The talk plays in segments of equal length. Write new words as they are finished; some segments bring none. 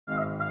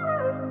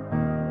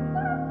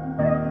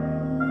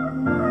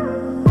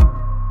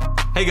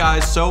Hey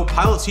guys, so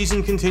pilot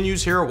season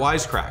continues here at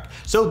Wisecrack.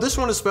 So this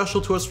one is special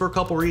to us for a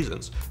couple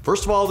reasons.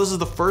 First of all, this is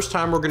the first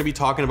time we're going to be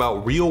talking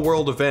about real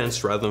world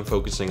events rather than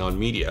focusing on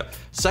media.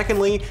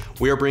 Secondly,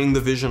 we are bringing the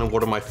vision of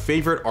one of my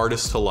favorite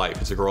artists to life.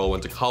 It's a girl I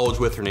went to college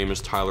with, her name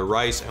is Tyler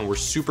Rice, and we're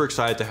super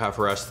excited to have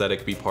her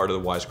aesthetic be part of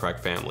the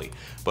Wisecrack family.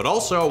 But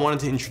also I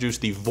wanted to introduce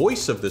the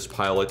voice of this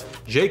pilot,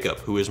 Jacob,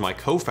 who is my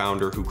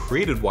co-founder who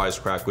created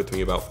Wisecrack with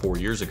me about 4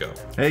 years ago.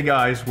 Hey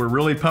guys, we're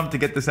really pumped to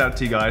get this out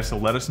to you guys, so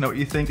let us know what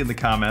you think in the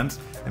comments.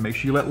 And make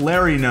sure you let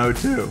Larry know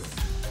too.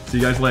 See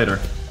you guys later.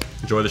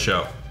 Enjoy the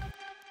show.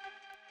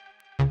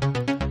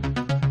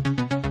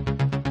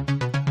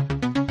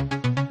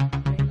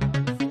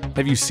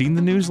 Have you seen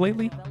the news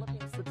lately?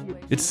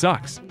 It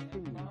sucks.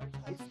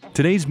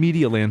 Today's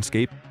media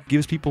landscape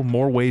gives people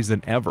more ways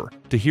than ever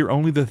to hear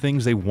only the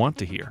things they want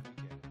to hear.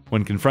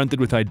 When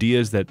confronted with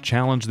ideas that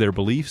challenge their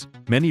beliefs,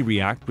 many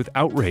react with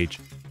outrage,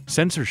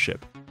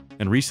 censorship,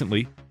 and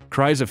recently,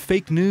 cries of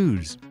fake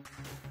news.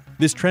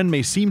 This trend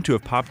may seem to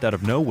have popped out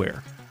of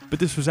nowhere, but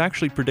this was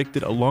actually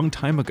predicted a long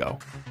time ago,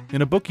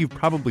 in a book you've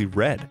probably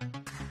read,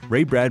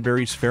 Ray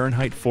Bradbury's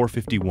Fahrenheit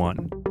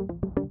 451.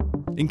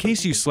 In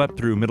case you slept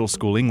through middle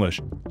school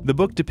English, the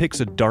book depicts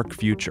a dark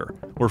future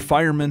where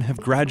firemen have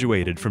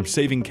graduated from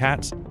saving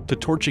cats to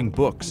torching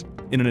books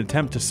in an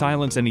attempt to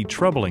silence any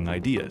troubling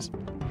ideas.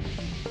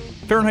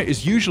 Fahrenheit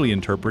is usually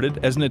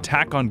interpreted as an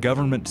attack on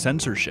government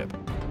censorship,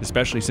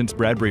 especially since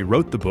Bradbury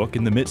wrote the book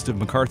in the midst of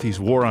McCarthy's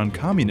war on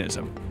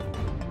communism.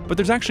 But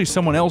there's actually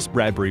someone else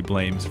Bradbury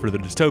blames for the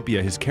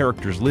dystopia his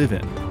characters live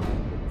in.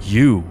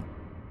 You.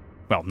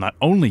 Well, not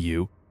only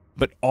you,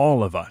 but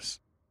all of us.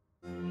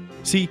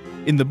 See,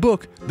 in the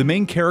book, the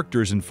main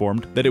character is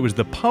informed that it was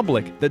the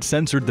public that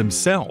censored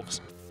themselves.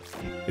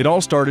 It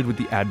all started with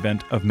the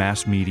advent of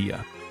mass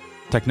media.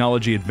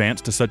 Technology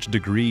advanced to such a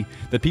degree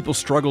that people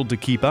struggled to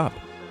keep up.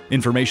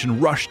 Information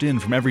rushed in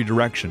from every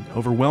direction,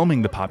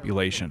 overwhelming the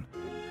population.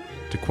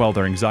 To quell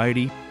their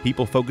anxiety,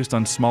 people focused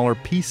on smaller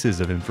pieces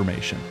of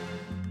information.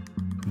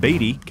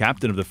 Beatty,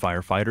 captain of the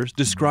firefighters,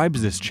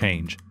 describes this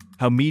change,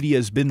 how media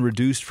has been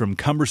reduced from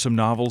cumbersome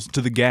novels to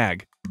the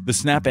gag, the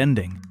snap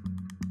ending.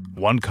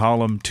 One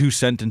column, 2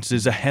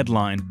 sentences, a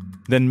headline,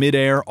 then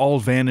mid-air all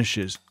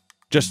vanishes.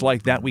 Just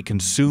like that we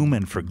consume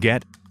and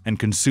forget and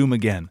consume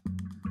again.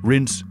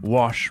 Rinse,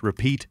 wash,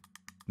 repeat.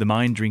 The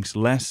mind drinks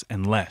less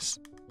and less.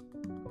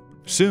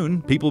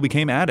 Soon, people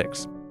became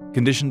addicts,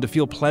 conditioned to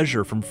feel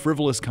pleasure from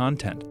frivolous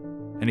content.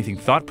 Anything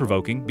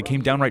thought-provoking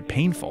became downright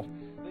painful.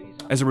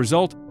 As a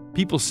result,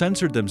 people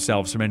censored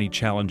themselves from any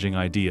challenging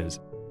ideas.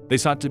 They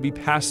sought to be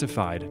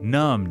pacified,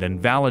 numbed,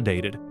 and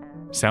validated.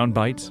 Sound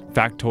bites,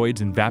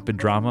 factoids, and vapid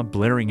drama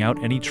blaring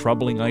out any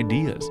troubling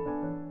ideas.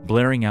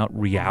 Blaring out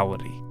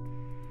reality.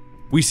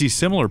 We see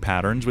similar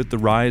patterns with the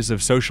rise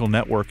of social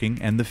networking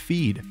and the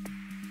feed.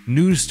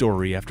 News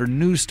story after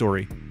news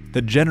story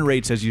that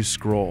generates as you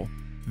scroll.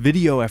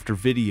 Video after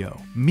video,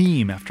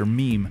 meme after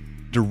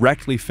meme,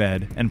 directly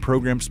fed and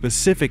programmed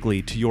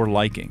specifically to your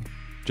liking,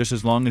 just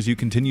as long as you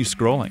continue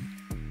scrolling.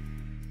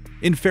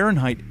 In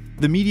Fahrenheit,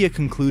 the media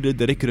concluded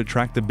that it could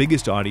attract the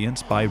biggest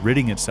audience by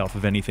ridding itself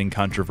of anything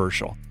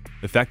controversial,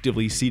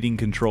 effectively ceding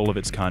control of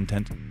its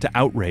content to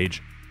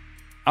outrage.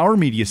 Our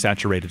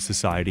media-saturated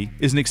society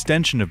is an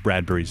extension of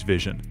Bradbury's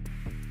vision.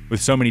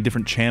 With so many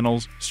different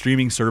channels,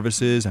 streaming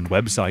services, and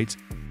websites,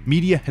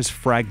 media has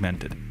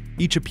fragmented,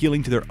 each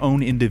appealing to their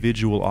own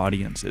individual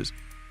audiences.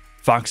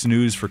 Fox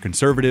News for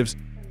conservatives,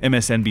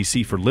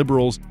 MSNBC for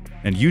liberals,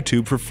 and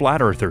YouTube for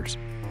flat earthers.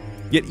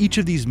 Yet each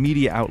of these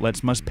media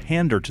outlets must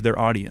pander to their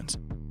audience,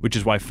 which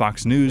is why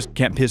Fox News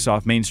can't piss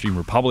off mainstream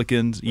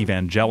Republicans,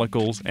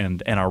 evangelicals,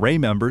 and NRA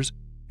members,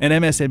 and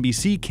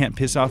MSNBC can't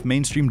piss off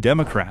mainstream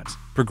Democrats,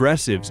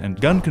 progressives,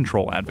 and gun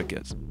control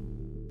advocates.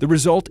 The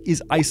result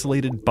is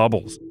isolated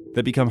bubbles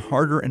that become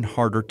harder and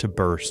harder to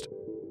burst.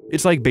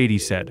 It's like Beatty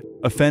said,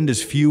 offend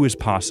as few as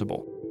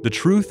possible. The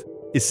truth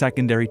is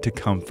secondary to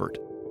comfort.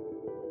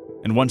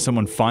 And once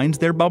someone finds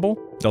their bubble,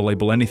 they'll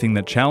label anything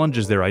that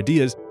challenges their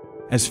ideas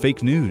as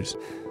fake news.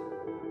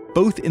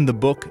 Both in the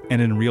book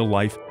and in real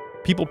life,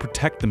 people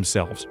protect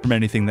themselves from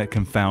anything that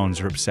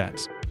confounds or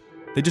upsets.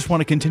 They just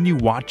want to continue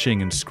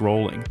watching and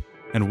scrolling,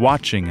 and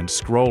watching and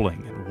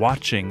scrolling, and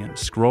watching and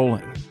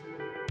scrolling.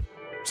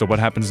 So what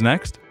happens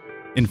next?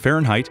 In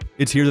Fahrenheit,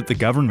 it's here that the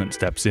government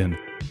steps in,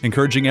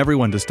 encouraging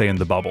everyone to stay in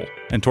the bubble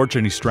and torch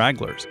any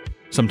stragglers,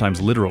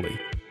 sometimes literally.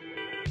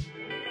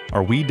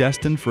 Are we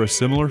destined for a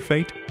similar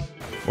fate?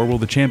 Or will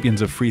the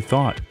champions of free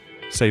thought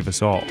save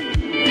us all?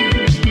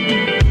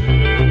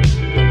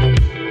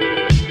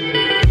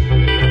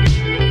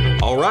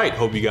 Alright,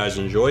 hope you guys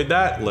enjoyed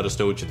that. Let us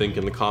know what you think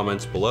in the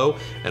comments below.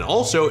 And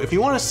also, if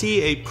you want to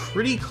see a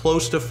pretty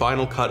close to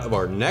final cut of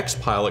our next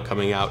pilot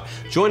coming out,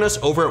 join us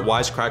over at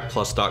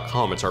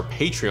wisecrackplus.com. It's our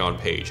Patreon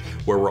page,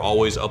 where we're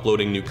always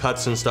uploading new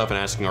cuts and stuff and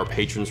asking our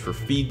patrons for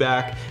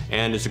feedback.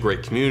 And it's a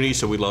great community,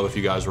 so we'd love if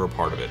you guys were a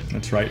part of it.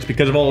 That's right. It's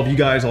because of all of you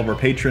guys, all of our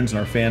patrons and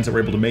our fans, that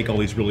we're able to make all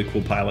these really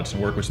cool pilots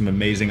and work with some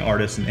amazing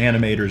artists and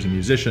animators and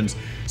musicians.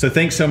 So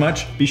thanks so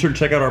much. Be sure to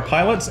check out our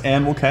pilots,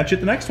 and we'll catch you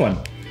at the next one.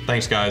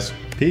 Thanks, guys.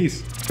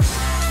 Peace.